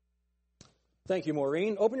Thank you,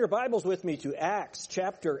 Maureen. Open your Bibles with me to Acts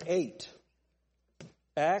chapter 8.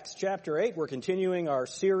 Acts chapter 8, we're continuing our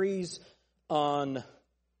series on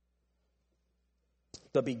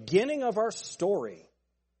the beginning of our story.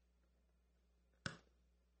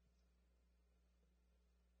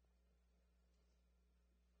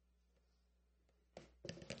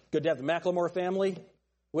 Good to have the McLemore family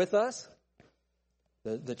with us.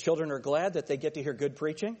 The children are glad that they get to hear good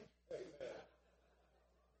preaching.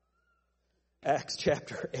 Acts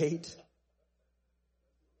chapter 8.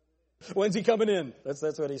 When's he coming in?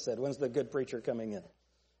 That's what he said. When's the good preacher coming in?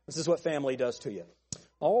 This is what family does to you.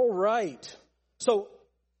 All right. So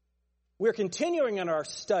we're continuing in our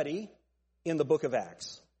study in the book of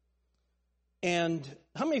Acts. And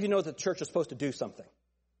how many of you know that the church is supposed to do something?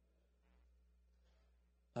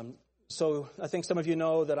 So I think some of you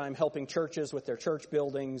know that I'm helping churches with their church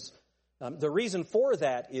buildings. The reason for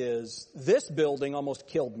that is this building almost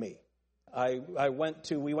killed me.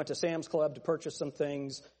 We went to Sam's Club to purchase some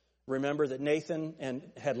things. Remember that Nathan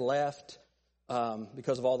had left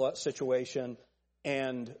because of all that situation.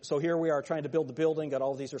 And so here we are trying to build the building, got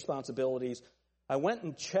all these responsibilities. I went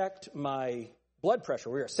and checked my blood pressure.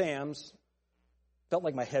 We were at Sam's. Felt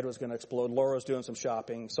like my head was going to explode. Laura was doing some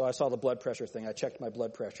shopping, so I saw the blood pressure thing. I checked my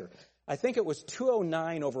blood pressure. I think it was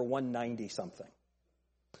 209 over 190 something.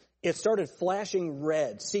 It started flashing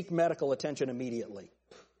red. Seek medical attention immediately.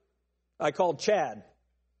 I called Chad.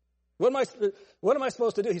 What am I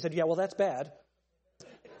supposed to do? He said, yeah, well, that's bad.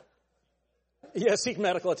 Yeah, seek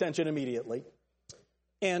medical attention immediately.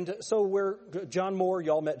 And so John Moore,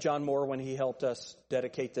 y'all met John Moore when he helped us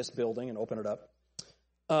dedicate this building and open it up.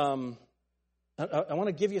 I want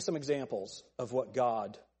to give you some examples of what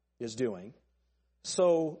God is doing.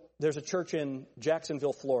 So there's a church in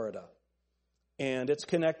Jacksonville, Florida, and it's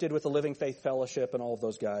connected with the Living Faith Fellowship and all of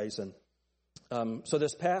those guys. And so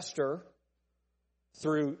this pastor,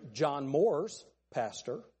 through John Moore's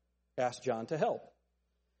pastor, asked John to help.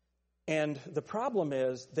 And the problem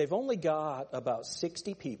is they've only got about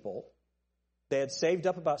 60 people. They had saved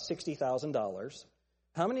up about $60,000.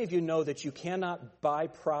 How many of you know that you cannot buy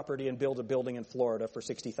property and build a building in Florida for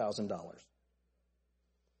 $60,000?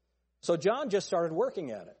 So John just started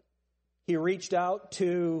working at it. He reached out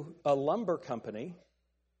to a lumber company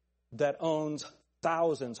that owns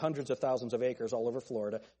hundreds of thousands of acres all over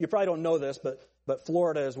Florida. You probably don't know this, but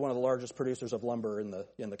Florida is one of the largest producers of lumber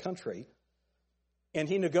in the country. And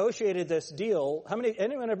he negotiated this deal.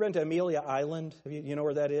 Anyone ever been to Amelia Island? You know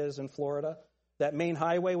where that is in Florida? That main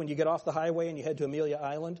highway, when you get off the highway and you head to Amelia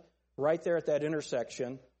Island, right there at that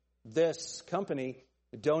intersection, this company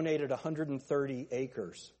donated 130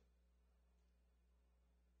 acres.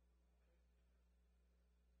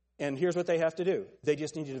 And here's what they have to do. They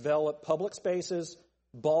just need to develop public spaces,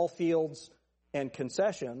 ball fields, and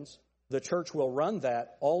concessions. The church will run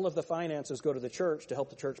that. All of the finances go to the church to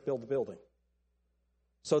help the church build the building.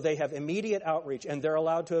 So they have immediate outreach, and they're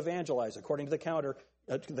allowed to evangelize, according to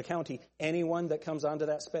the county, anyone that comes onto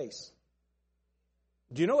that space.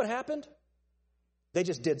 Do you know what happened? They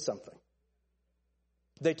just did something.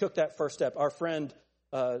 They took that first step. Our friend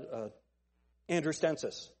Andrew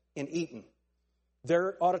Stensis in Eaton,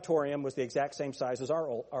 their auditorium was the exact same size as our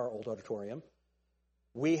old auditorium.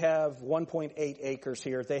 We have 1.8 acres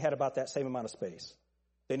here. They had about that same amount of space.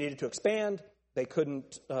 They needed to expand. They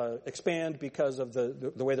couldn't expand because of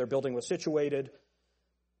the way their building was situated.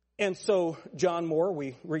 And so John Moore,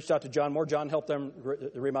 we reached out to John Moore. John helped them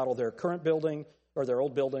remodel their current building or their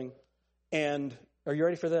old building. And are you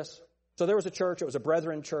ready for this? So there was a church. It was a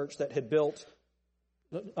Brethren church that had built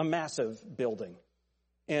a massive building.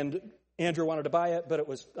 And Andrew wanted to buy it, but it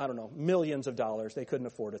was, millions of dollars. They couldn't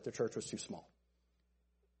afford it. The church was too small.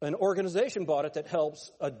 An organization bought it that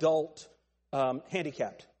helps adult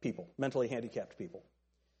handicapped people, mentally handicapped people.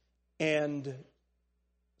 And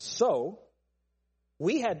so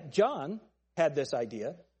John had this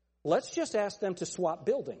idea. Let's just ask them to swap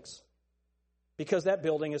buildings because that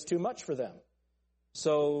building is too much for them.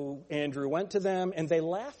 So Andrew went to them and they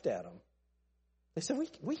laughed at him. They said,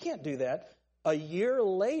 we can't do that. A year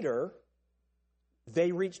later,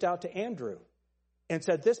 they reached out to Andrew and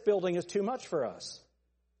said, this building is too much for us.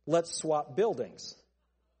 Let's swap buildings.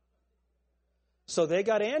 So they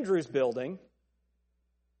got Andrew's building,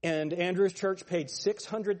 and Andrew's church paid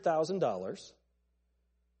 $600,000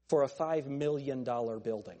 for a $5 million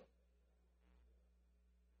building.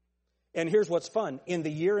 And here's what's fun. In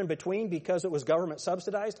the year in between, because it was government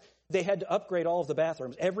subsidized, they had to upgrade all of the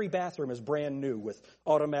bathrooms. Every bathroom is brand new with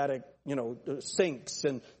automatic, sinks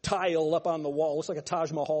and tile up on the wall. It looks like a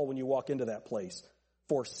Taj Mahal when you walk into that place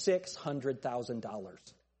for $600,000.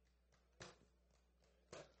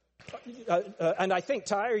 And I think,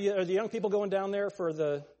 Ty, are the young people going down there for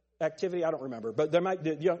the activity? I don't remember. But there might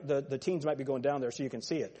the teens might be going down there so you can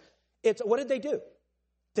see it. What did they do?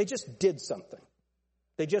 They just did something.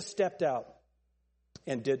 They just stepped out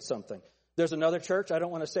and did something. There's another church. I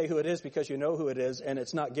don't want to say who it is because you know who it is, and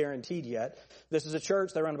it's not guaranteed yet. This is a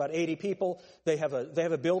church. They're around about 80 people. They have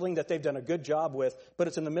a building that they've done a good job with, but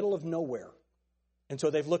it's in the middle of nowhere. And so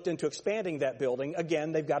they've looked into expanding that building.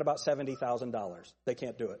 Again, they've got about $70,000. They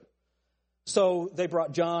can't do it. So they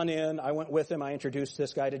brought John in. I went with him. I introduced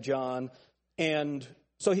this guy to John. And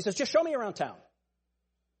so he says, just show me around town.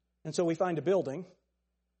 And so we find a building.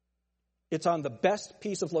 It's on the best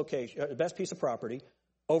piece of property,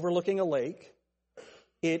 overlooking a lake.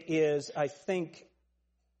 It is, I think,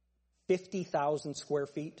 50,000 square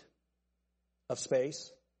feet of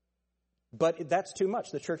space. But that's too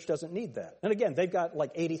much. The church doesn't need that. And again, they've got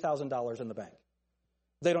like $80,000 in the bank.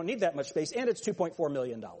 They don't need that much space, and it's $2.4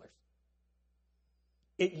 million.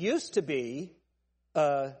 It used to be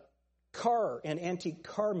an antique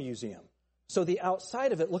car museum. So the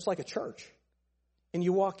outside of it looks like a church. And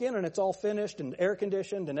you walk in, and it's all finished and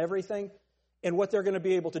air-conditioned and everything. And what they're going to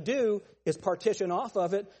be able to do is partition off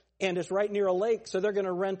of it, and it's right near a lake, so they're going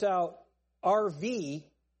to rent out RV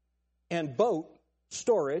and boat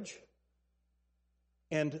storage.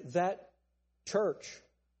 And that church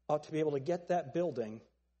ought to be able to get that building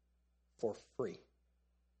for free.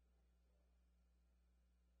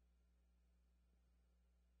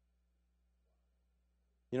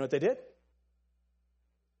 You know what they did?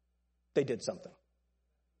 They did something.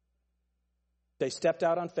 They stepped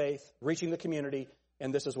out on faith, reaching the community,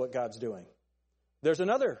 and this is what God's doing. There's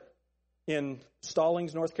another in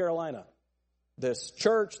Stallings, North Carolina. This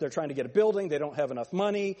church, they're trying to get a building. They don't have enough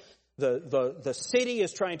money. The city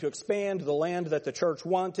is trying to expand the land that the church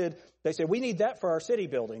wanted. They say, we need that for our city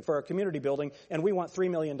building, for our community building, and we want $3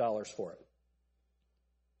 million for it.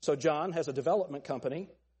 So John has a development company.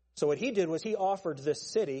 So what he did was he offered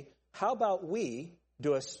this city, how about we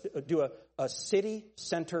do a city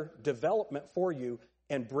center development for you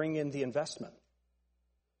and bring in the investment?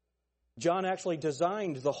 John actually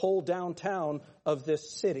designed the whole downtown of this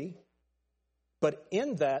city. But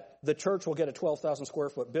in that, the church will get a 12,000 square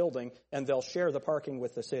foot building, and they'll share the parking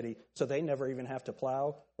with the city, so they never even have to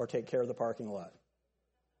plow or take care of the parking lot.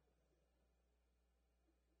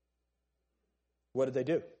 What did they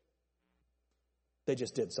do? They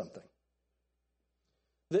just did something.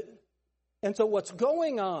 And so what's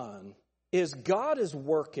going on is God is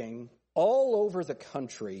working all over the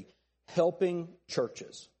country helping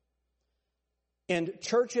churches. And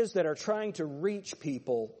churches that are trying to reach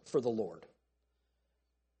people for the Lord.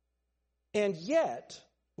 And yet,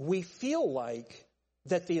 we feel like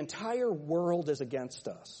that the entire world is against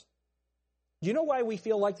us. You know why we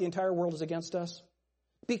feel like the entire world is against us?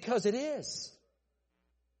 Because it is.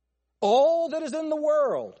 All that is in the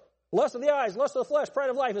world, lust of the eyes, lust of the flesh, pride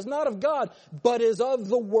of life, is not of God, but is of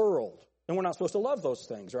the world. And we're not supposed to love those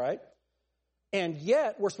things, right? And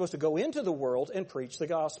yet, we're supposed to go into the world and preach the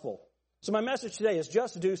gospel. So my message today is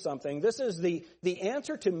just do something. This is the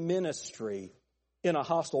answer to ministry in a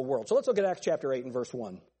hostile world. So let's look at Acts chapter 8 and verse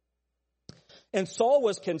 1. And Saul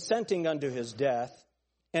was consenting unto his death,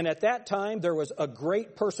 and at that time there was a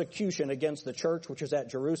great persecution against the church which was at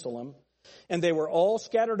Jerusalem, and they were all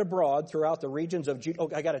scattered abroad throughout the regions of Judah.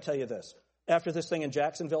 Oh, I got to tell you this. After this thing in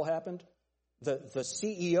Jacksonville happened, the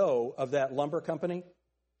CEO of that lumber company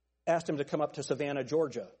asked him to come up to Savannah,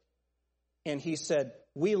 Georgia. And he said,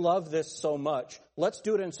 we love this so much. Let's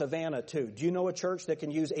do it in Savannah too. Do you know a church that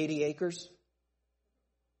can use 80 acres?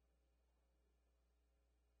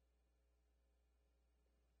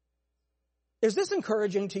 Is this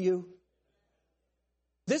encouraging to you?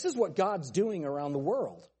 This is what God's doing around the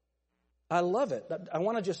world. I love it. I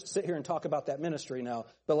want to just sit here and talk about that ministry now,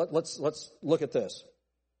 but let's look at this.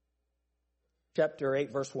 Chapter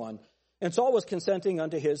 8, verse 1. And Saul was consenting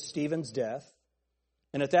unto his, Stephen's, death.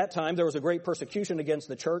 And at that time there was a great persecution against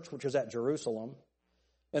the church, which was at Jerusalem.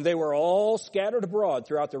 And they were all scattered abroad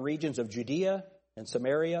throughout the regions of Judea and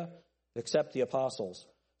Samaria, except the apostles.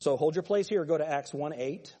 So hold your place here. Go to Acts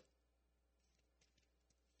 1:8.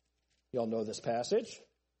 You all know this passage.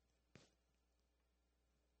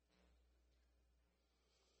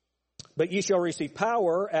 But ye shall receive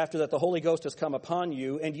power after that the Holy Ghost has come upon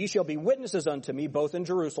you, and ye shall be witnesses unto me both in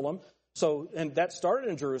Jerusalem. So, and that started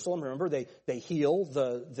in Jerusalem. Remember, they heal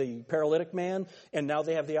the paralytic man, and now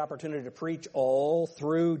they have the opportunity to preach all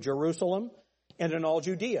through Jerusalem and in all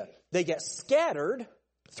Judea. They get scattered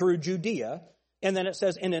through Judea, and then it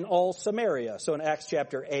says, and in all Samaria. So in Acts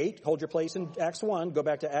chapter 8, hold your place in Acts 1, go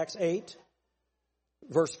back to Acts 8,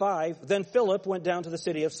 verse 5, then Philip went down to the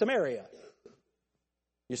city of Samaria.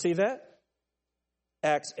 You see that?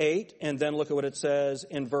 Acts 8, and then look at what it says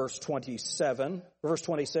in verse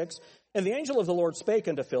 26. And the angel of the Lord spake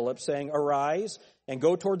unto Philip, saying, Arise, and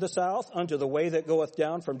go toward the south, unto the way that goeth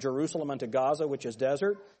down from Jerusalem unto Gaza, which is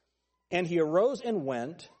desert. And he arose and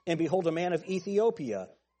went, and behold, a man of Ethiopia,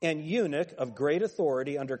 an eunuch of great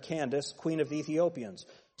authority under Candace, queen of the Ethiopians.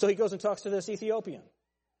 So he goes and talks to this Ethiopian.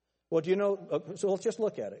 Well, do you know, so let's just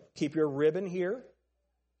look at it. Keep your ribbon here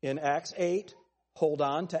in Acts 8. Hold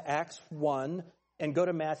on to Acts 1. And go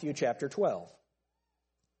to Matthew chapter 12.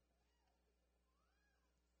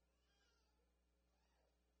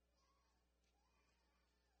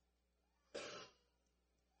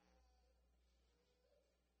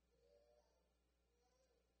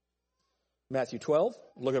 Matthew 12,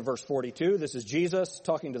 look at verse 42. This is Jesus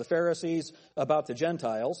talking to the Pharisees about the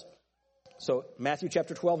Gentiles. So Matthew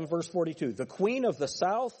chapter 12 and verse 42. The queen of the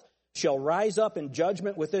south shall rise up in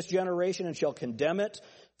judgment with this generation and shall condemn it.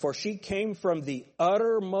 For she came from the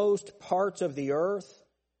uttermost parts of the earth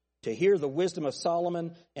to hear the wisdom of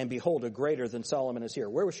Solomon, and behold, a greater than Solomon is here.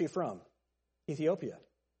 Where was she from? Ethiopia.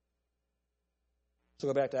 So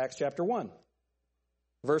go back to Acts chapter 1,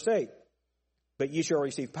 verse 8. But ye shall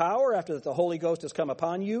receive power after that the Holy Ghost has come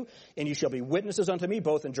upon you, and ye shall be witnesses unto me,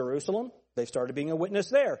 both in Jerusalem. They started being a witness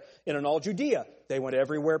there. And in all Judea, they went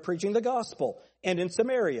everywhere preaching the gospel. And in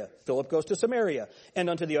Samaria, Philip goes to Samaria. And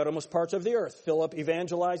unto the uttermost parts of the earth, Philip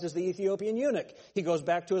evangelizes the Ethiopian eunuch. He goes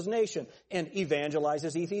back to his nation and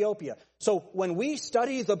evangelizes Ethiopia. So when we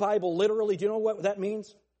study the Bible literally, do you know what that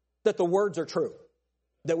means? That the words are true.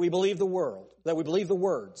 That we believe the world. That we believe the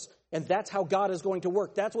words. And that's how God is going to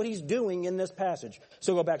work. That's what he's doing in this passage.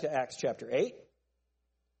 So go back to Acts chapter 8.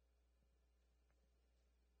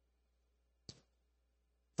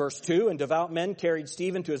 Verse 2, and devout men carried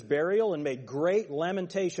Stephen to his burial and made great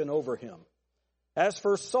lamentation over him. As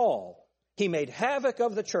for Saul, he made havoc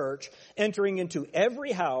of the church, entering into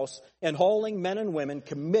every house and hauling men and women,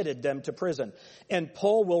 committed them to prison. And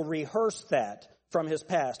Paul will rehearse that from his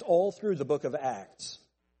past all through the book of Acts.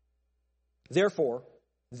 Therefore,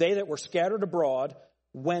 they that were scattered abroad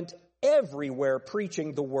went everywhere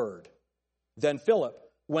preaching the word. Then Philip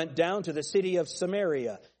went down to the city of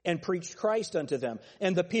Samaria and preached Christ unto them.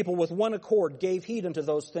 And the people with one accord gave heed unto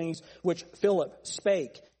those things which Philip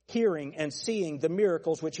spake, hearing and seeing the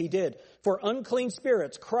miracles which he did. For unclean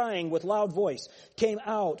spirits, crying with loud voice, came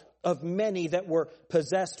out of many that were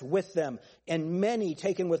possessed with them, and many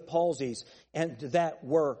taken with palsies, and that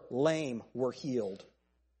were lame were healed.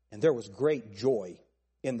 And there was great joy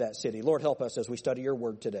in that city. Lord, help us as we study your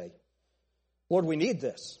word today. Lord, we need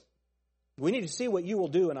this. We need to see what you will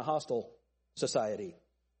do in a hostile society.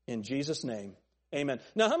 In Jesus' name, amen.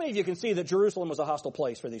 Now, how many of you can see that Jerusalem was a hostile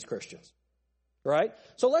place for these Christians? Right?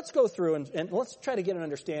 So let's go through and let's try to get an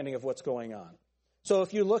understanding of what's going on. So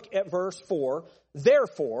if you look at verse 4,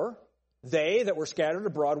 therefore, they that were scattered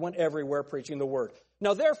abroad went everywhere preaching the word.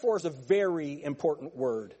 Now, therefore is a very important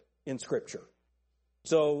word in Scripture.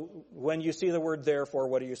 So when you see the word therefore,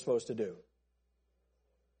 what are you supposed to do?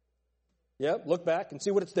 Yep, look back and see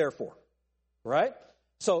what it's there for. Right?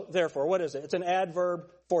 So therefore, what is it? It's an adverb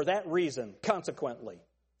for that reason, consequently.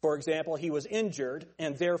 For example, he was injured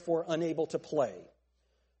and therefore unable to play.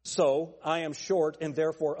 So I am short and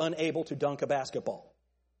therefore unable to dunk a basketball.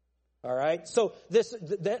 All right? So this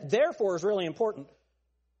therefore is really important.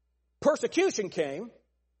 Persecution came,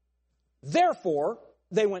 therefore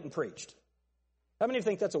they went and preached. How many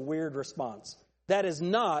think that's a weird response? That is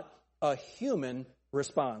not a human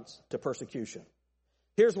response to persecution.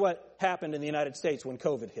 Here's what happened in the United States when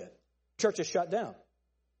COVID hit. Churches shut down,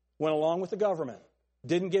 went along with the government,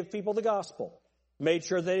 didn't give people the gospel, made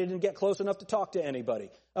sure they didn't get close enough to talk to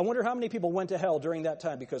anybody. I wonder how many people went to hell during that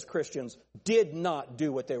time because Christians did not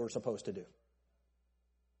do what they were supposed to do.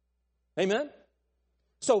 Amen?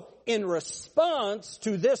 So in response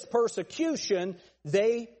to this persecution,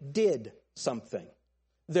 they did something.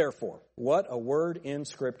 Therefore, what a word in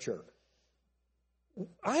Scripture.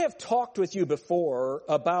 I have talked with you before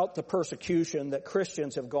about the persecution that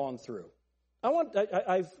Christians have gone through.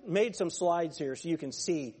 I've made some slides here so you can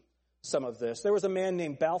see some of this. There was a man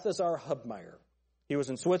named Balthasar Hubmaier. He was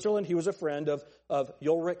in Switzerland. He was a friend of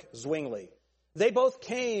Ulrich Zwingli. They both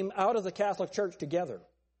came out of the Catholic Church together.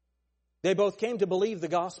 They both came to believe the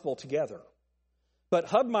gospel together. But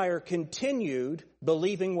Hubmaier continued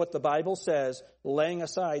believing what the Bible says, laying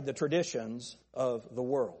aside the traditions of the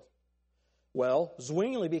world. Well,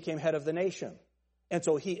 Zwingli became head of the nation, and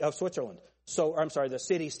so of Switzerland. The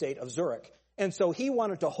city-state of Zurich. And so he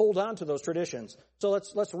wanted to hold on to those traditions. So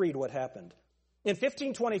let's read what happened. In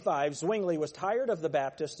 1525, Zwingli was tired of the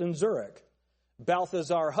Baptists in Zurich.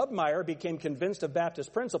 Balthasar Hubmaier became convinced of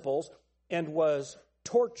Baptist principles and was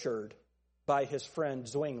tortured by his friend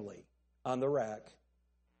Zwingli on the rack,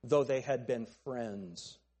 though they had been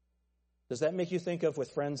friends. Does that make you think of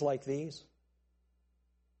with friends like these?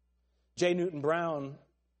 J. Newton Brown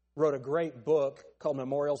wrote a great book called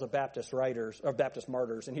Memorials of Baptist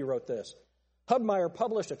Martyrs, and he wrote this. Hubmaier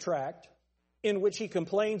published a tract in which he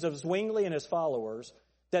complains of Zwingli and his followers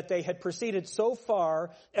that they had proceeded so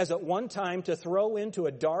far as at one time to throw into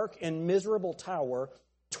a dark and miserable tower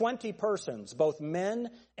 20 persons, both men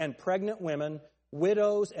and pregnant women,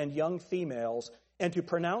 widows and young females, and to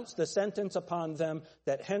pronounce the sentence upon them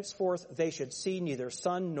that henceforth they should see neither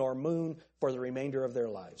sun nor moon for the remainder of their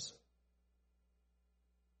lives.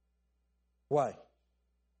 Why?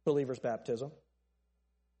 Believer's baptism.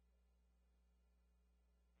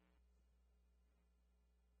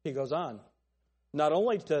 He goes on, not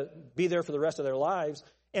only to be there for the rest of their lives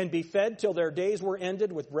and be fed till their days were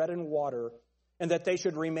ended with bread and water, and that they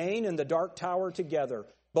should remain in the dark tower together,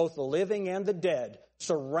 both the living and the dead,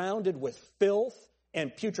 surrounded with filth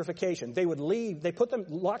and putrefaction. They would leave,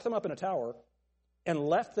 locked them up in a tower and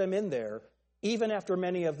left them in there, even after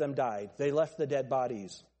many of them died. They left the dead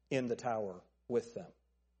bodies in the tower with them.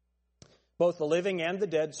 Both the living and the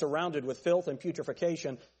dead surrounded with filth and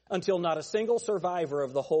putrefaction until not a single survivor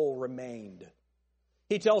of the whole remained.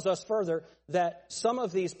 He tells us further that some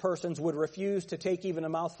of these persons would refuse to take even a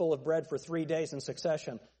mouthful of bread for 3 days in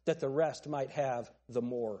succession, that the rest might have the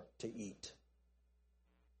more to eat.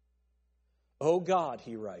 Oh God,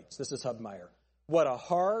 he writes, this is Hubmaier, what a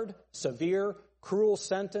hard, severe, cruel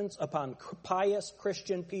sentence upon pious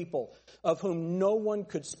Christian people of whom no one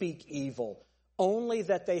could speak evil, only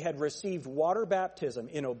that they had received water baptism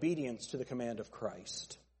in obedience to the command of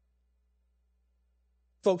Christ.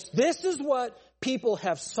 Folks, this is what people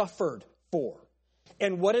have suffered for.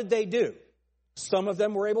 And what did they do? Some of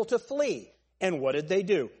them were able to flee. And what did they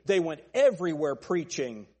do? They went everywhere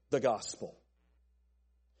preaching the gospel.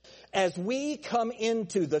 As we come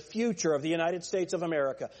into the future of the United States of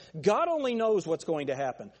America, God only knows what's going to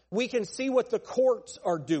happen. We can see what the courts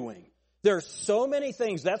are doing. There's so many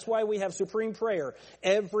things. That's why we have Supreme Prayer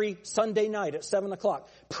every Sunday night at 7 o'clock.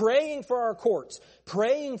 Praying for our courts.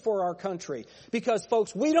 Praying for our country. Because,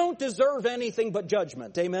 folks, we don't deserve anything but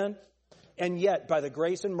judgment. Amen? And yet, by the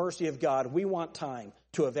grace and mercy of God, we want time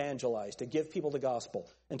to evangelize, to give people the gospel,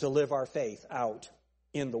 and to live our faith out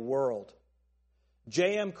in the world.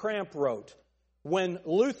 J.M. Cramp wrote, when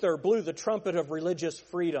Luther blew the trumpet of religious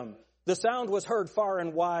freedom, the sound was heard far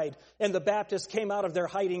and wide, and the Baptists came out of their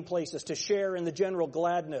hiding places to share in the general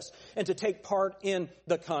gladness and to take part in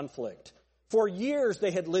the conflict. For years they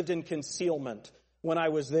had lived in concealment. When I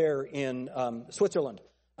was there in Switzerland,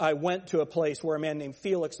 I went to a place where a man named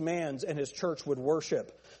Felix Manz and his church would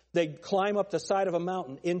worship. They'd climb up the side of a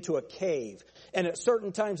mountain into a cave, and at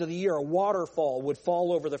certain times of the year a waterfall would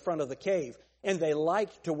fall over the front of the cave, and they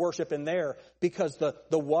liked to worship in there because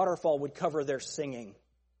the waterfall would cover their singing.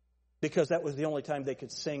 Because that was the only time they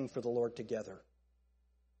could sing for the Lord together.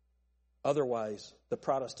 Otherwise, the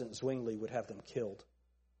Protestant Zwingli would have them killed.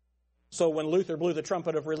 So when Luther blew the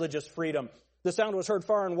trumpet of religious freedom, the sound was heard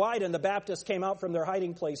far and wide, and the Baptists came out from their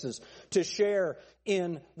hiding places to share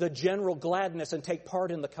in the general gladness and take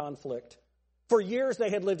part in the conflict. For years they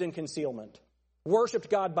had lived in concealment, worshipped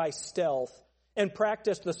God by stealth, and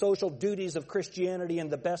practiced the social duties of Christianity in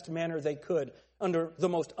the best manner they could under the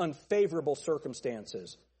most unfavorable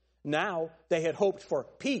circumstances. Now they had hoped for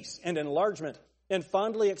peace and enlargement and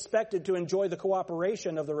fondly expected to enjoy the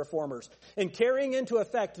cooperation of the reformers in carrying into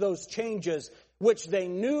effect those changes which they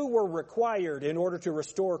knew were required in order to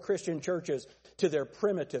restore Christian churches to their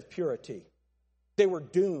primitive purity. They were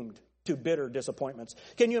doomed to bitter disappointments.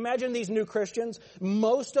 Can you imagine these new Christians?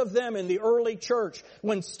 Most of them in the early church,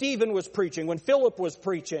 when Stephen was preaching, when Philip was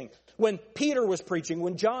preaching, when Peter was preaching,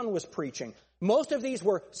 when John was preaching, most of these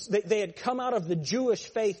they had come out of the Jewish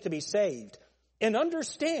faith to be saved. And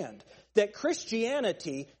understand that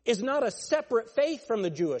Christianity is not a separate faith from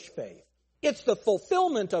the Jewish faith. It's the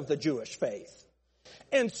fulfillment of the Jewish faith.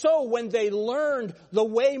 And so when they learned the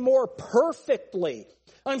way more perfectly,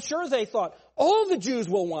 I'm sure they thought, all the Jews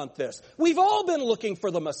will want this. We've all been looking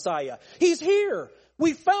for the Messiah. He's here.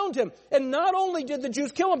 We found him. And not only did the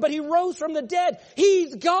Jews kill him, but he rose from the dead.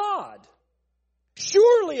 He's God.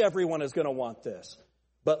 Surely everyone is going to want this.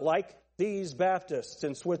 But like these Baptists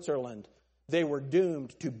in Switzerland, they were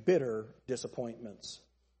doomed to bitter disappointments.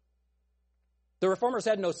 The Reformers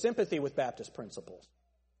had no sympathy with Baptist principles,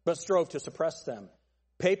 but strove to suppress them.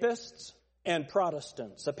 Papists and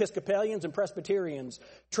Protestants. Episcopalians and Presbyterians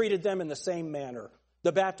treated them in the same manner.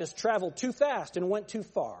 The Baptists traveled too fast and went too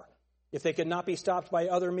far. If they could not be stopped by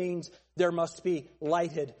other means, there must be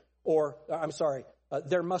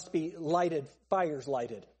fires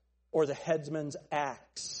lighted, or the headsman's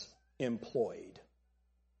axe employed.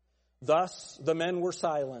 Thus, the men were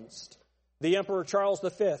silenced. The Emperor Charles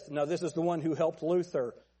V, now this is the one who helped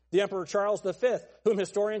Luther, the Emperor Charles V, whom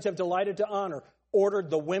historians have delighted to honor, ordered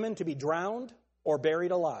the women to be drowned or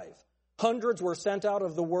buried alive. Hundreds were sent out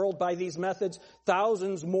of the world by these methods.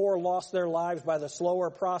 Thousands more lost their lives by the slower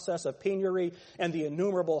process of penury and the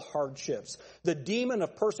innumerable hardships. The demon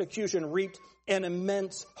of persecution reaped an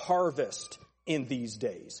immense harvest in these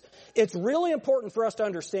days. It's really important for us to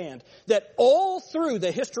understand that all through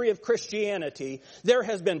the history of Christianity, there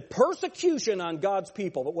has been persecution on God's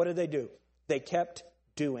people. But what did they do? They kept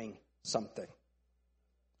doing something.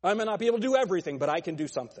 I may not be able to do everything, but I can do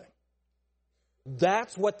something.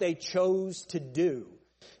 That's what they chose to do.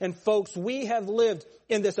 And folks, we have lived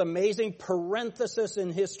in this amazing parenthesis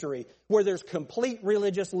in history where there's complete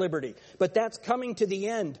religious liberty. But that's coming to the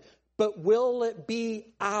end. But will it be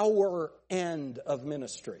our end of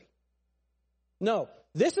ministry? No.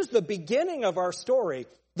 This is the beginning of our story.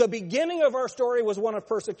 The beginning of our story was one of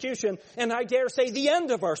persecution, and I dare say the end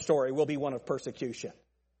of our story will be one of persecution.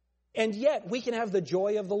 And yet, we can have the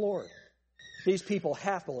joy of the Lord. These people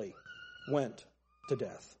happily went to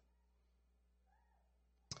death.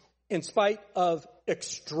 In spite of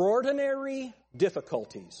extraordinary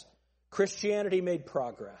difficulties, Christianity made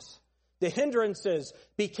progress. The hindrances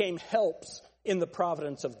became helps in the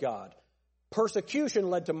providence of God. Persecution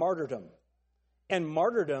led to martyrdom, and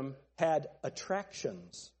martyrdom had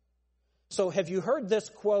attractions. So have you heard this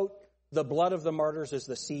quote, "The blood of the martyrs is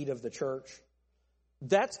the seed of the church"?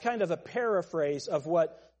 That's kind of a paraphrase of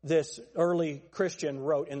what this early Christian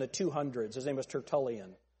wrote in the 200s. His name was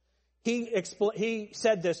Tertullian. He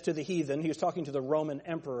said this to the heathen. He was talking to the Roman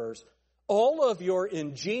emperors. All of your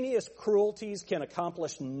ingenious cruelties can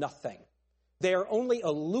accomplish nothing. They are only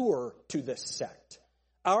a lure to this sect.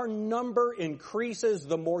 Our number increases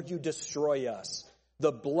the more you destroy us.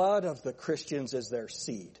 The blood of the Christians is their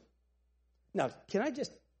seed. Now, can I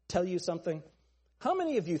just tell you something? How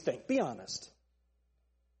many of you think, be honest,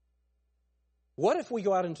 what if we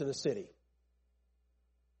go out into the city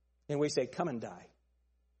and we say, "Come and die.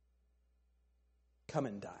 Come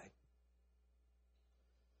and die"?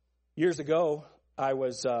 Years ago, I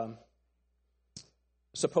was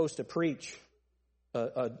supposed to preach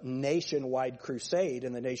a nationwide crusade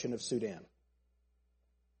in the nation of Sudan.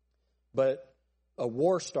 But a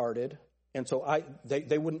war started, and so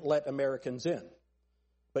they wouldn't let Americans in.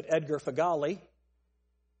 But Edgar Fagali,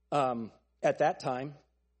 at that time,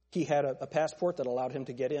 he had a passport that allowed him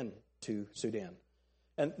to get in to Sudan.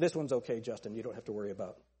 And this one's okay, Justin. You don't have to worry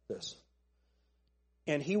about this.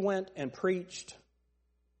 And he went and preached,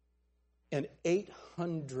 and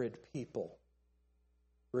 800 people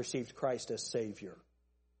received Christ as Savior.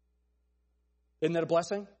 Isn't that a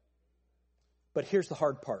blessing? But here's the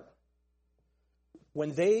hard part.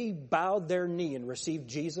 When they bowed their knee and received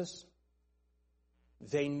Jesus,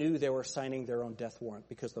 they knew they were signing their own death warrant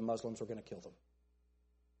because the Muslims were going to kill them.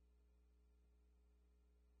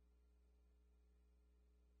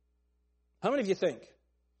 How many of you think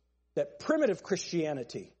that primitive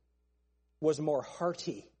Christianity was more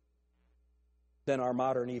hearty than our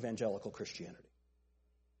modern evangelical Christianity?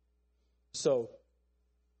 So,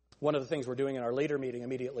 one of the things we're doing in our leader meeting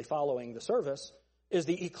immediately following the service is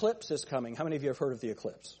the eclipse is coming. How many of you have heard of the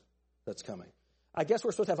eclipse that's coming? I guess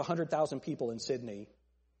we're supposed to have 100,000 people in Sydney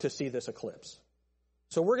to see this eclipse.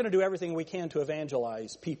 So we're going to do everything we can to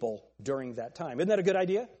evangelize people during that time. Isn't that a good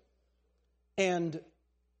idea? And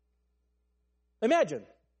imagine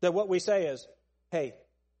that what we say is, "Hey,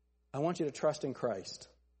 I want you to trust in Christ.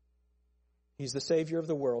 He's the Savior of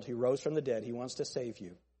the world. He rose from the dead. He wants to save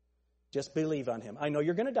you. Just believe on Him. I know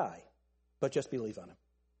you're going to die, but just believe on Him."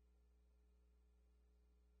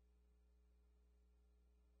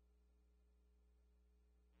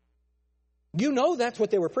 You know that's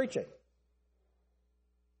what they were preaching.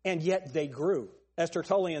 And yet they grew. As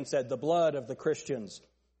Tertullian said, the blood of the Christians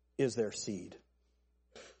is their seed.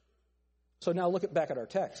 So now look back at our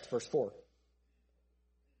text, verse 4.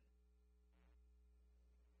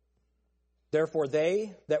 "Therefore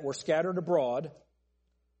they that were scattered abroad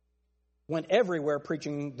went everywhere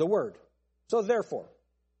preaching the word." So therefore.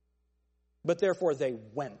 But therefore they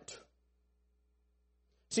went.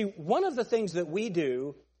 See, one of the things that we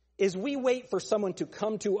do is we wait for someone to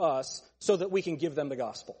come to us so that we can give them the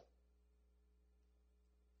gospel.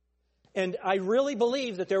 And I really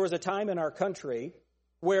believe that there was a time in our country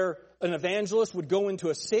where an evangelist would go into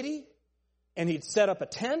a city and he'd set up a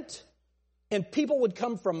tent, and people would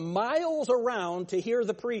come from miles around to hear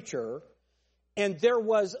the preacher, and there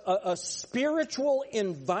was a spiritual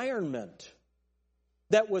environment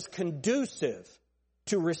that was conducive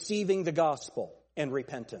to receiving the gospel and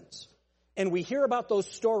repentance. And we hear about those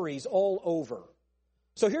stories all over.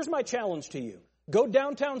 So here's my challenge to you. Go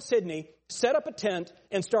downtown Sydney, set up a tent,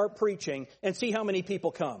 and start preaching, and see how many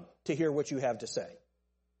people come to hear what you have to say.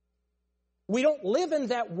 We don't live in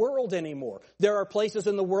that world anymore. There are places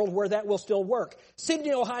in the world where that will still work.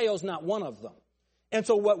 Sydney, Ohio is not one of them. And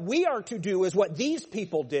so what we are to do is what these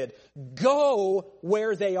people did. Go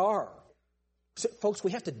where they are. So, folks,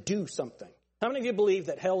 we have to do something. How many of you believe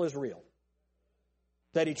that hell is real?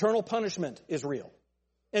 That eternal punishment is real?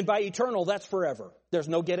 And by eternal, that's forever. There's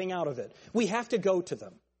no getting out of it. We have to go to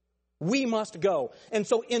them. We must go. And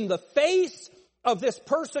so in the face of this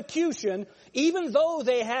persecution, even though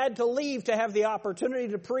they had to leave to have the opportunity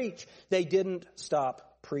to preach, they didn't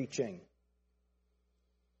stop preaching.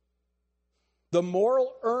 The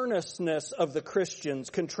moral earnestness of the Christians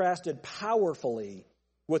contrasted powerfully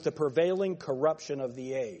with the prevailing corruption of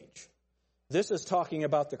the age. This is talking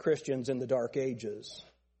about the Christians in the Dark Ages.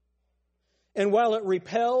 And while it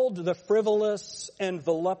repelled the frivolous and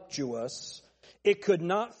voluptuous, it could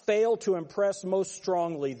not fail to impress most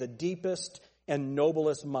strongly the deepest and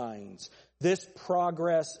noblest minds. This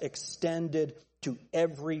progress extended to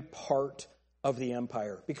every part of the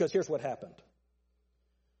empire. Because here's what happened.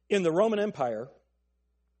 In the Roman Empire,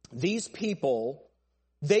 these people,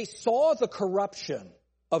 they saw the corruption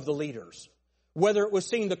of the leaders. Whether it was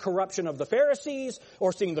seeing the corruption of the Pharisees,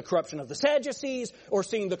 or seeing the corruption of the Sadducees, or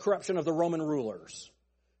seeing the corruption of the Roman rulers.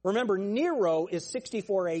 Remember, Nero is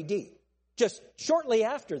 64 AD. Just shortly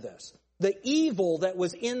after this, the evil that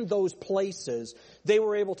was in those places, they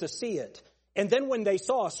were able to see it. And then when they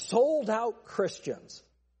saw sold-out Christians,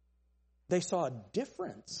 they saw a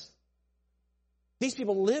difference. These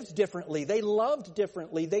people lived differently. They loved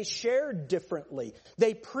differently. They shared differently.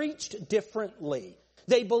 They preached differently.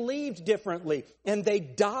 They believed differently, and they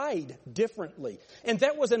died differently. And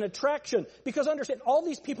that was an attraction, because understand, all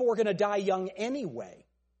these people were going to die young anyway.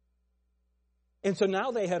 And so now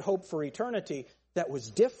they had hope for eternity that was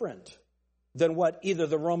different than what either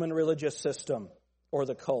the Roman religious system or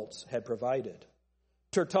the cults had provided.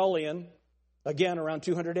 Tertullian, again around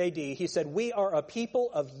 200 AD, he said, "We are a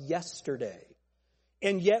people of yesterday,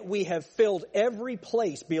 and yet we have filled every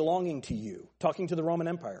place belonging to you," talking to the Roman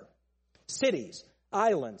Empire. "Cities,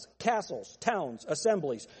 islands, castles, towns,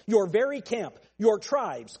 assemblies, your very camp, your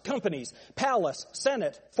tribes, companies, palace,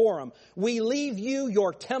 senate, forum. We leave you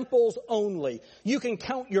your temples only. You can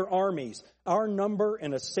count your armies. Our number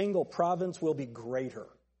in a single province will be greater."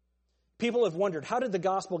 People have wondered, how did the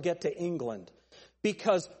gospel get to England?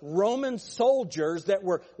 Because Roman soldiers that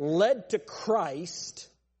were led to Christ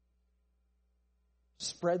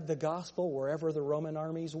spread the gospel wherever the Roman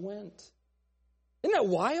armies went. Isn't that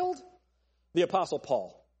wild? The Apostle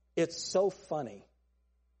Paul. It's so funny.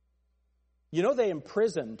 You know, they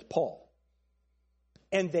imprisoned Paul.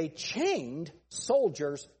 And they chained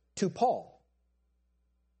soldiers to Paul.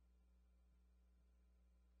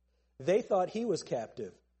 They thought he was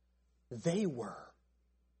captive. They were.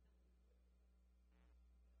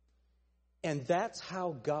 And that's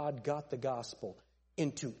how God got the gospel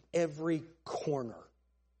into every corner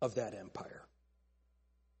of that empire.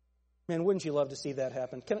 Man, wouldn't you love to see that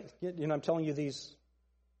happen? I'm telling you these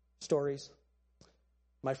stories.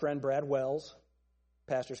 My friend Brad Wells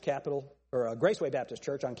pastors Graceway Baptist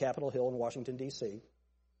Church on Capitol Hill in Washington, D.C.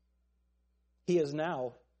 He is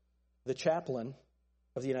now the chaplain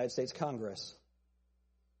of the United States Congress.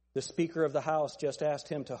 The Speaker of the House just asked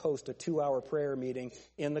him to host a 2-hour prayer meeting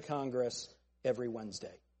in the Congress every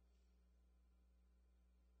Wednesday.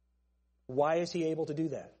 Why is he able to do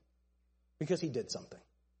that? Because he did something.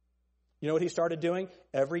 You know what he started doing?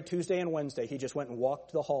 Every Tuesday and Wednesday, he just went and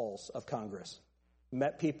walked the halls of Congress,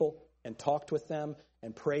 met people and talked with them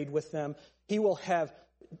and prayed with them. He will have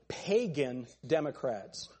pagan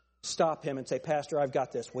Democrats stop him and say, "Pastor, I've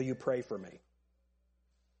got this. Will you pray for me?"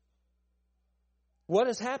 What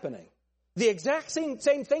is happening? The exact same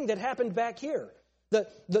thing that happened back here.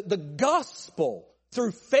 The gospel,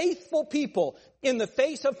 through faithful people in the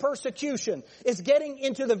face of persecution, is getting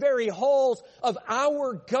into the very halls of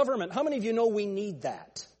our government. How many of you know we need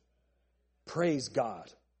that? Praise God.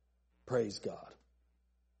 Praise God.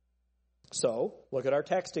 So, look at our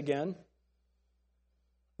text again.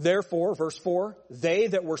 Therefore, verse 4, they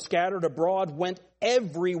that were scattered abroad went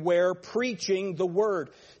everywhere preaching the word.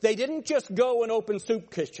 They didn't just go and open soup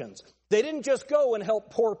kitchens. They didn't just go and help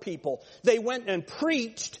poor people. They went and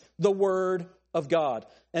preached the word of God.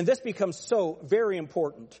 And this becomes so very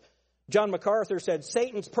important. John MacArthur said,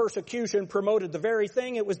 Satan's persecution promoted the very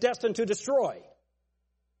thing it was destined to destroy.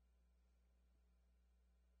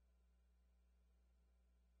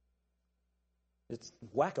 It's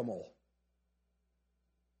whack-a-mole.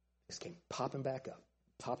 This came popping back up,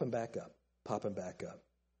 popping back up, popping back up.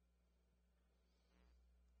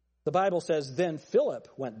 The Bible says, then Philip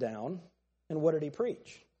went down, and what did he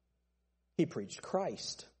preach? He preached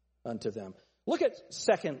Christ unto them. Look at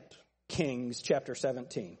 2 Kings chapter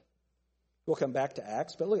 17. We'll come back to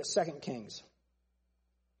Acts, but look at 2 Kings.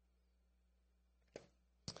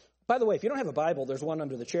 By the way, if you don't have a Bible, there's one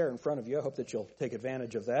under the chair in front of you. I hope that you'll take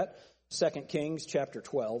advantage of that. 2 Kings chapter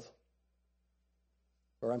 12.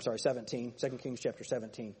 Or I'm sorry, 17. 2 Kings chapter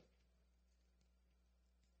 17.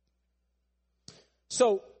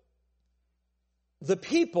 So, the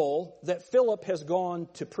people that Philip has gone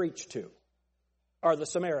to preach to are the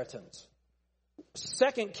Samaritans.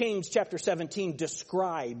 2 Kings chapter 17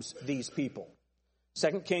 describes these people.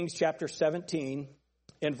 2 Kings chapter 17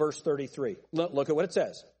 in verse 33. Look at what it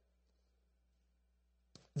says.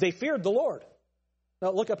 They feared the Lord.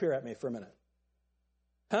 Now look up here at me for a minute.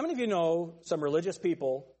 How many of you know some religious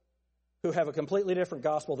people who have a completely different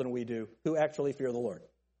gospel than we do, who actually fear the Lord?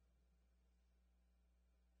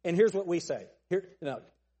 And here's what we say. Here, now,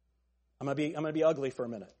 I'm gonna be ugly for a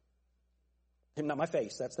minute. Not my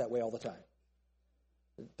face. That's that way all the time.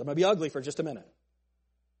 I'm gonna be ugly for just a minute.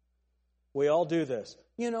 We all do this.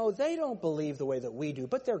 You know, they don't believe the way that we do,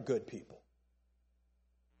 but they're good people.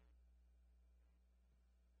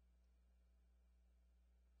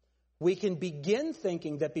 We can begin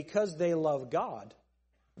thinking that because they love God,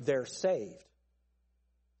 they're saved,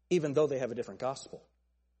 even though they have a different gospel.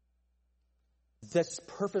 This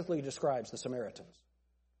perfectly describes the Samaritans.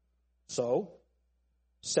 So,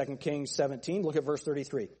 2 Kings 17, look at verse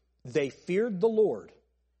 33. They feared the Lord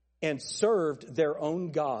and served their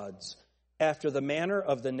own gods after the manner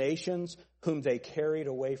of the nations whom they carried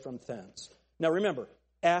away from thence. Now remember,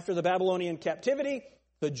 after the Babylonian captivity,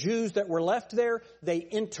 the Jews that were left there, they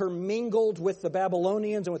intermingled with the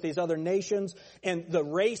Babylonians and with these other nations, and the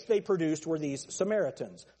race they produced were these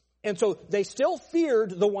Samaritans. And so they still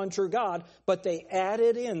feared the one true God, but they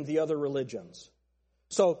added in the other religions.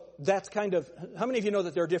 So that's kind of, how many of you know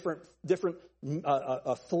that there are different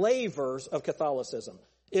flavors of Catholicism?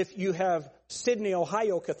 If you have Sydney,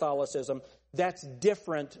 Ohio Catholicism, that's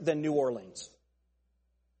different than New Orleans.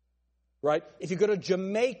 Right? If you go to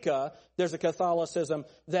Jamaica, there's a Catholicism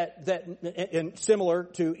that and similar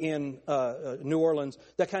to in New Orleans,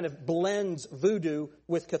 that kind of blends voodoo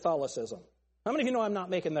with Catholicism. How many of you know I'm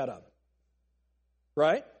not making that up?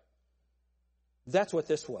 Right? That's what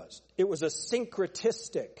this was. It was a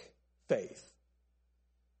syncretistic faith.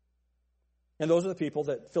 And those are the people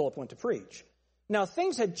that Philip went to preach. Now,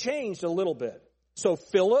 things had changed a little bit. So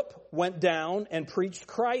Philip went down and preached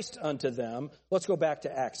Christ unto them. Let's go back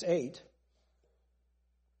to Acts 8.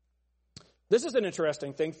 This is an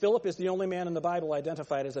interesting thing. Philip is the only man in the Bible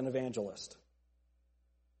identified as an evangelist.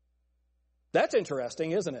 That's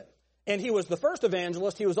interesting, isn't it? And he was the first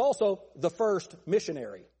evangelist. He was also the first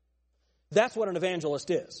missionary. That's what an evangelist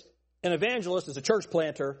is. An evangelist is a church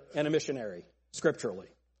planter and a missionary, scripturally.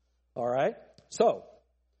 All right? So,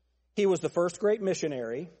 he was the first great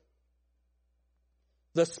missionary.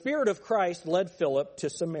 The Spirit of Christ led Philip to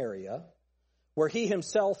Samaria, where he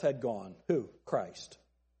himself had gone. Who? Christ.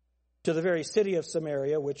 To the very city of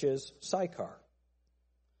Samaria, which is Sychar.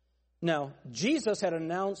 Now, Jesus had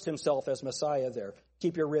announced himself as Messiah there.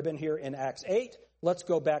 Keep your ribbon here in Acts 8. Let's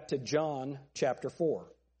go back to John chapter 4.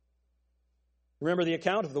 Remember the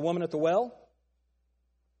account of the woman at the well?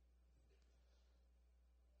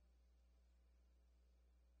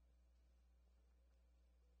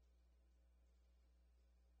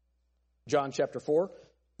 John chapter 4,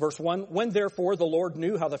 verse 1. When therefore the Lord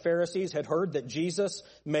knew how the Pharisees had heard that Jesus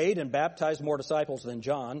made and baptized more disciples than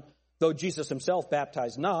John, though Jesus himself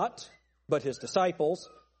baptized not, but his disciples,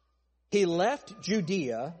 he left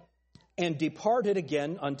Judea and departed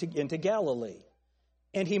again into Galilee.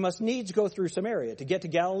 And he must needs go through Samaria. To get to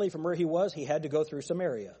Galilee from where he was, he had to go through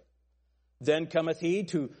Samaria. Then cometh he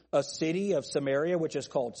to a city of Samaria, which is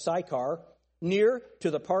called Sychar, near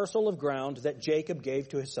to the parcel of ground that Jacob gave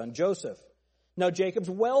to his son Joseph. Now Jacob's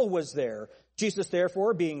well was there. Jesus,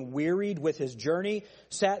 therefore, being wearied with his journey,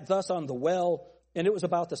 sat thus on the well, and it was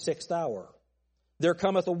about the 6th hour. There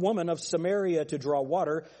cometh a woman of Samaria to draw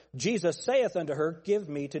water. Jesus saith unto her, Give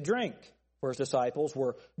me to drink. For his disciples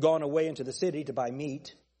were gone away into the city to buy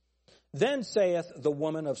meat. Then saith the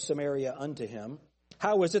woman of Samaria unto him,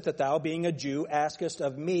 How is it that thou, being a Jew, askest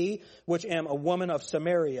of me, which am a woman of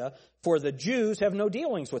Samaria? For the Jews have no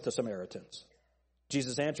dealings with the Samaritans.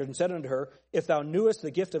 Jesus answered and said unto her, If thou knewest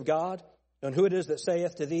the gift of God, and who it is that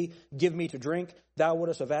saith to thee, Give me to drink, thou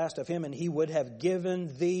wouldest have asked of him, and he would have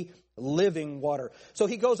given thee living water. So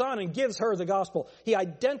he goes on and gives her the gospel. He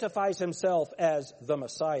identifies himself as the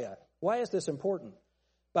Messiah. Why is this important?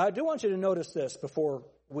 But I do want you to notice this before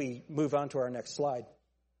we move on to our next slide.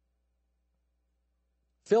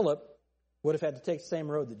 Philip would have had to take the same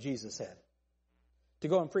road that Jesus had, to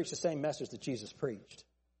go and preach the same message that Jesus preached,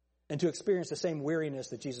 and to experience the same weariness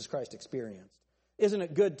that Jesus Christ experienced. Isn't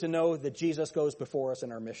it good to know that Jesus goes before us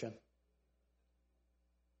in our mission?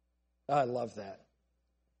 I love that.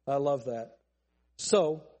 I love that.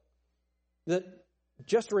 So,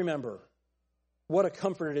 just remember, what a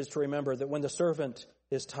comfort it is to remember that when the servant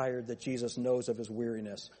is tired, that Jesus knows of his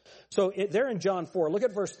weariness. So there in John 4, look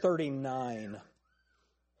at verse 39.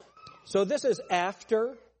 So this is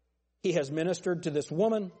after he has ministered to this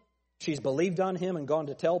woman. She's believed on him and gone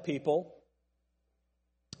to tell people.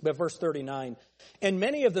 But verse 39, And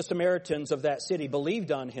many of the Samaritans of that city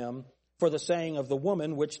believed on him for the saying of the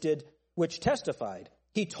woman which testified,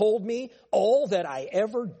 He told me all that I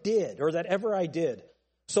ever did, or that ever I did.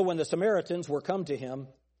 So when the Samaritans were come to him,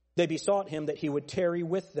 they besought him that he would tarry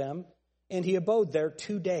with them, and he abode there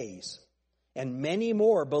 2 days. And many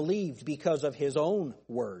more believed because of his own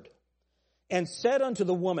word. And said unto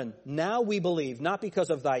the woman, Now we believe, not because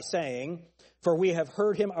of thy saying, for we have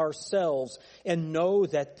heard him ourselves, and know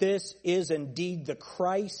that this is indeed the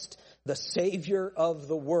Christ, the Savior of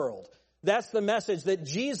the world. That's the message that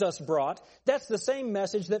Jesus brought. That's the same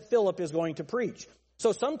message that Philip is going to preach.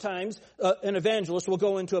 So sometimes an evangelist will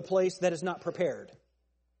go into a place that is not prepared.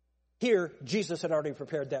 Here, Jesus had already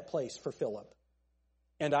prepared that place for Philip.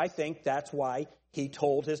 And I think that's why he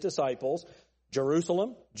told his disciples,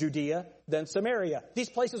 Jerusalem, Judea, then Samaria. These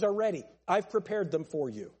places are ready. I've prepared them for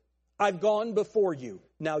you. I've gone before you.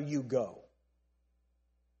 Now you go.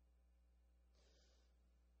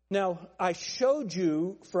 Now, I showed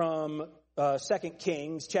you from 2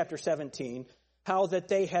 Kings chapter 17 how that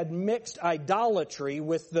they had mixed idolatry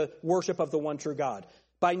with the worship of the one true God.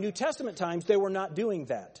 By New Testament times, they were not doing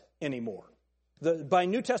that anymore. By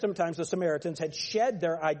New Testament times, the Samaritans had shed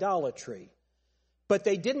their idolatry, but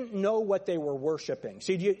they didn't know what they were worshiping.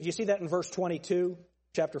 See, do you see that in verse 22,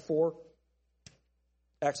 chapter 4?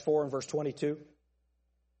 Acts 4 and verse 22.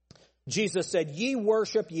 Jesus said, Ye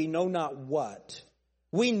worship ye know not what.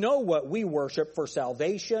 We know what we worship, for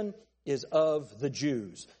salvation is of the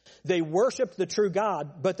Jews. They worshiped the true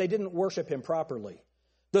God, but they didn't worship him properly.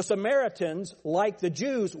 The Samaritans, like the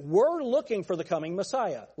Jews, were looking for the coming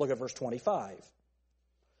Messiah. Look at verse 25.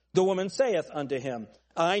 The woman saith unto him,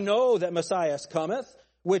 I know that Messiah cometh,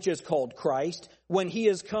 which is called Christ. When he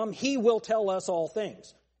is come, he will tell us all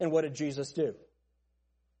things. And what did Jesus do?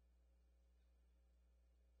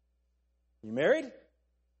 You married?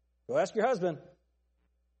 Go ask your husband.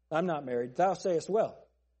 I'm not married. Thou sayest well.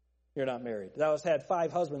 You're not married. Thou hast had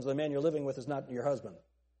 5 husbands. The man you're living with is not your husband.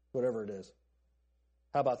 Whatever it is.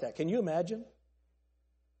 How about that? Can you imagine?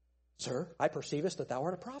 Sir, I perceivest that thou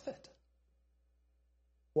art a prophet.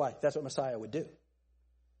 Why? That's what Messiah would do.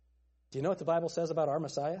 Do you know what the Bible says about our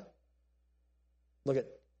Messiah? Look at,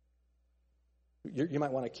 you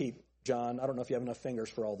might want to keep, John, I don't know if you have enough fingers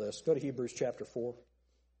for all this. Go to Hebrews chapter 4.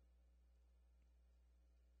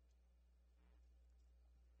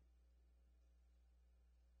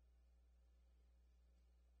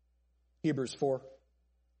 Hebrews 4.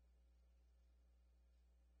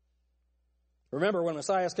 Remember, when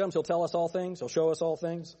Messiah comes, he'll tell us all things. He'll show us all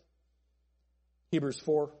things. Hebrews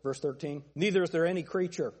 4, verse 13. Neither is there any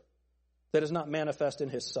creature that is not manifest in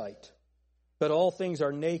his sight, but all things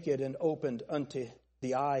are naked and opened unto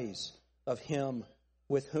the eyes of him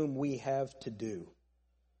with whom we have to do.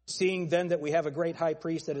 Seeing then that we have a great high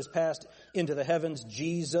priest that is passed into the heavens,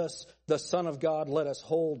 Jesus, the Son of God, let us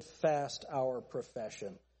hold fast our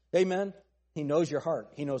profession. Amen? He knows your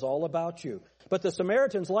heart. He knows all about you. But the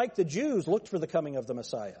Samaritans, like the Jews, looked for the coming of the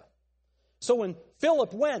Messiah. So when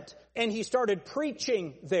Philip went and he started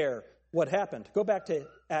preaching there, what happened? Go back to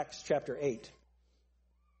Acts chapter 8.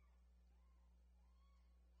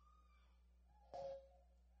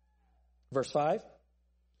 Verse 5.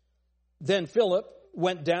 Then Philip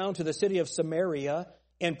went down to the city of Samaria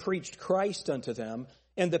and preached Christ unto them.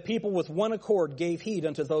 And the people with one accord gave heed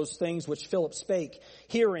unto those things which Philip spake,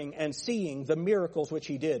 hearing and seeing the miracles which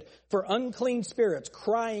he did. For unclean spirits,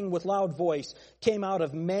 crying with loud voice, came out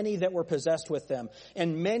of many that were possessed with them,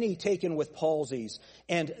 and many taken with palsies,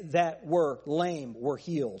 and that were lame were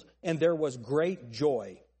healed. And there was great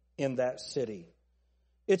joy in that city.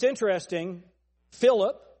 It's interesting,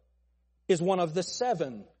 Philip is one of the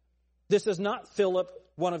 7. This is not Philip,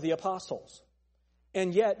 one of the apostles.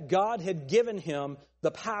 And yet God had given him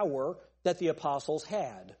the power that the apostles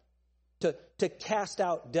had to cast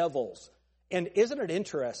out devils. And isn't it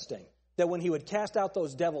interesting that when he would cast out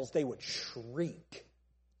those devils, they would shriek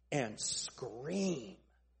and scream?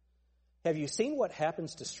 Have you seen what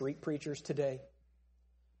happens to street preachers today?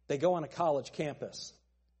 They go on a college campus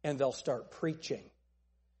and they'll start preaching.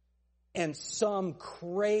 And some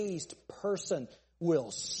crazed person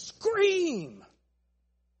will scream.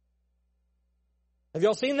 Have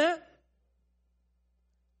y'all seen that?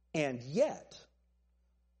 And yet,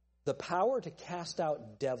 the power to cast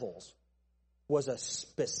out devils was a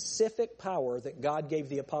specific power that God gave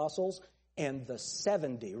the apostles and the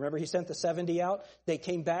 70. Remember, he sent the 70 out? They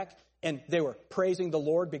came back and they were praising the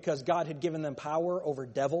Lord because God had given them power over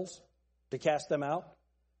devils to cast them out.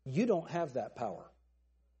 You don't have that power.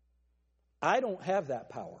 I don't have that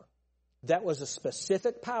power. That was a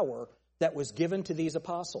specific power that was given to these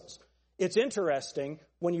apostles. It's interesting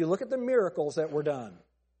when you look at the miracles that were done.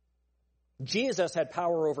 Jesus had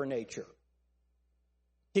power over nature.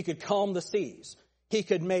 He could calm the seas. He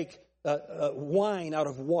could make wine out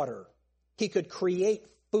of water. He could create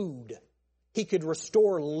food. He could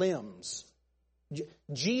restore limbs.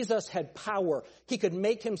 Jesus had power. He could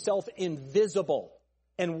make himself invisible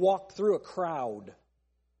and walk through a crowd.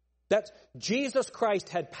 Jesus Christ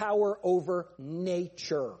had power over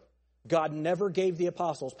nature. God never gave the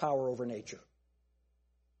apostles power over nature.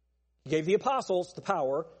 He gave the apostles the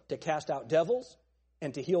power to cast out devils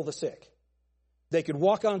and to heal the sick. They could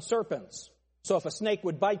walk on serpents. So if a snake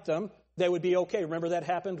would bite them, they would be okay. Remember that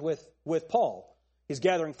happened with Paul. He's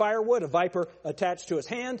gathering firewood, a viper attached to his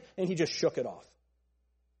hand, and he just shook it off.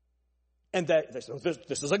 And they said,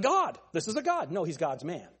 this is a God. This is a God. No, he's God's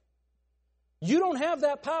man. You don't have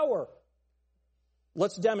that power.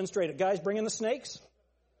 Let's demonstrate it. Guys, bring in the snakes.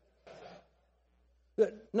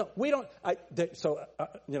 No, we don't. I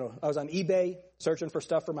was on eBay searching for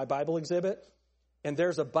stuff for my Bible exhibit, and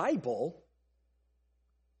there's a Bible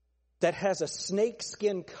that has a snake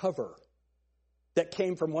skin cover that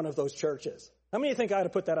came from one of those churches. How many of you think I ought to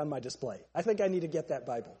put that on my display? I think I need to get that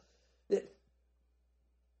Bible.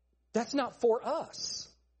 That's not for us.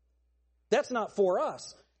 That's not for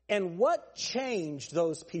us. And what changed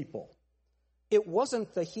those people? It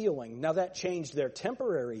wasn't the healing. Now that changed their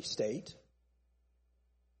temporary state.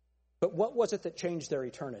 But what was it that changed their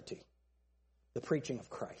eternity? The preaching of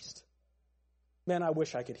Christ. Man, I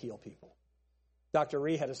wish I could heal people. Dr.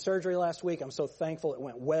 Ree had a surgery last week. I'm so thankful it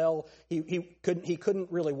went well. He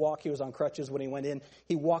couldn't really walk. He was on crutches when he went in.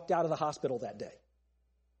 He walked out of the hospital that day.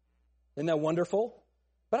 Isn't that wonderful?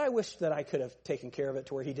 But I wish that I could have taken care of it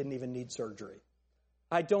to where he didn't even need surgery.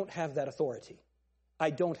 I don't have that authority. I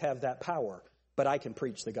don't have that power, but I can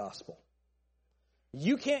preach the gospel.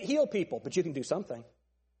 You can't heal people, but you can do something.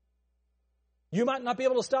 You might not be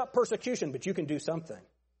able to stop persecution, but you can do something.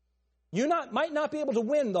 You might not be able to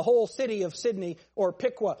win the whole city of Sydney or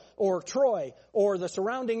Piqua or Troy or the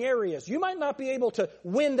surrounding areas. You might not be able to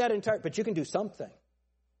win that entire, but you can do something.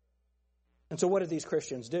 And so what did these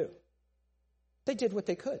Christians do? They did what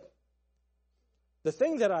they could. The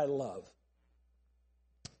thing that I love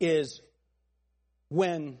is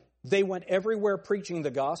when they went everywhere preaching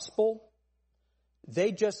the gospel,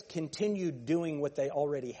 they just continued doing what they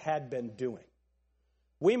already had been doing.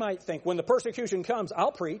 We might think, when the persecution comes,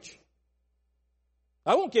 I'll preach.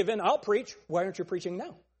 I won't give in, I'll preach. Why aren't you preaching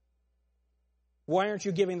now? Why aren't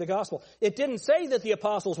you giving the gospel? It didn't say that the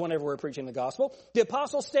apostles went everywhere preaching the gospel. The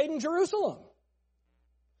apostles stayed in Jerusalem.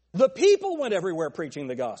 The people went everywhere preaching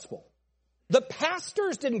the gospel. The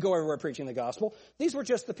pastors didn't go everywhere preaching the gospel. These were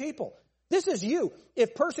just the people. This is you.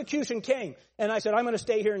 If persecution came and I said, I'm going to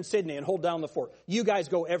stay here in Sydney and hold down the fort, you guys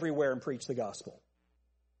go everywhere and preach the gospel.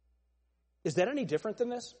 Is that any different than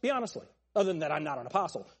this? Be honestly. Other than that, I'm not an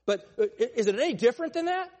apostle. But is it any different than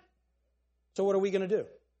that? So what are we going to do?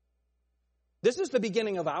 This is the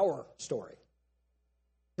beginning of our story.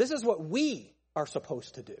 This is what we are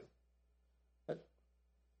supposed to do.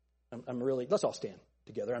 Let's all stand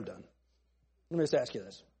together. I'm done. Let me just ask you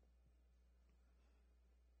this.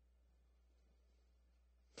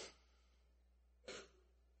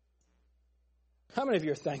 How many of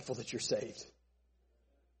you are thankful that you're saved?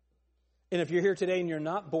 And if you're here today and you're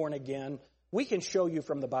not born again, We can show you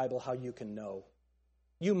from the Bible how you can know.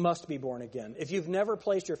 You must be born again. If you've never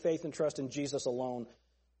placed your faith and trust in Jesus alone,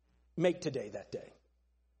 make today that day.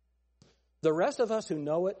 The rest of us who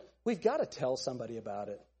know it, we've got to tell somebody about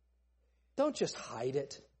it. Don't just hide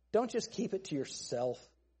it. Don't just keep it to yourself.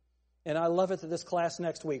 And I love it that this class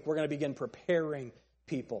next week, we're going to begin preparing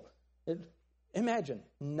people. Imagine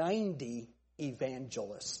 90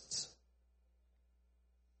 evangelists.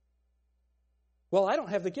 Well, I don't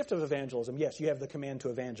have the gift of evangelism. Yes, you have the command to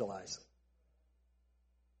evangelize.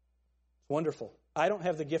 It's wonderful. I don't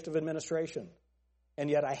have the gift of administration, and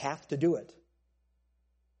yet I have to do it.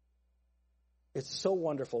 It's so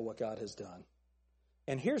wonderful what God has done.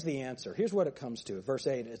 And here's the answer. Here's what it comes to. Verse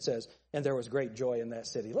 8, it says, and there was great joy in that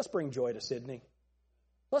city. Let's bring joy to Sydney.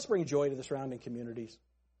 Let's bring joy to the surrounding communities.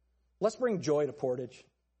 Let's bring joy to Portage.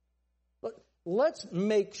 Let's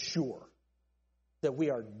make sure that we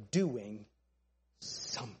are doing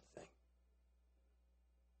something.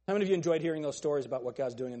 How many of you enjoyed hearing those stories about what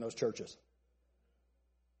God's doing in those churches?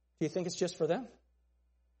 Do you think it's just for them?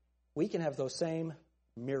 We can have those same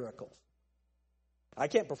miracles. I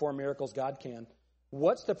can't perform miracles, God can.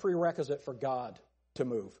 What's the prerequisite for God to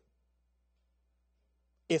move?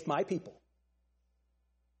 If my people.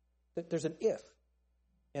 There's an if.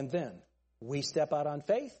 And then we step out on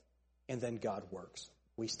faith, and then God works.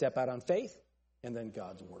 We step out on faith, and then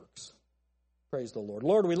God works. Praise the Lord.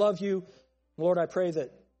 Lord, we love you. Lord, I pray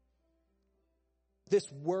that this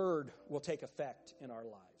word will take effect in our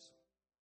lives.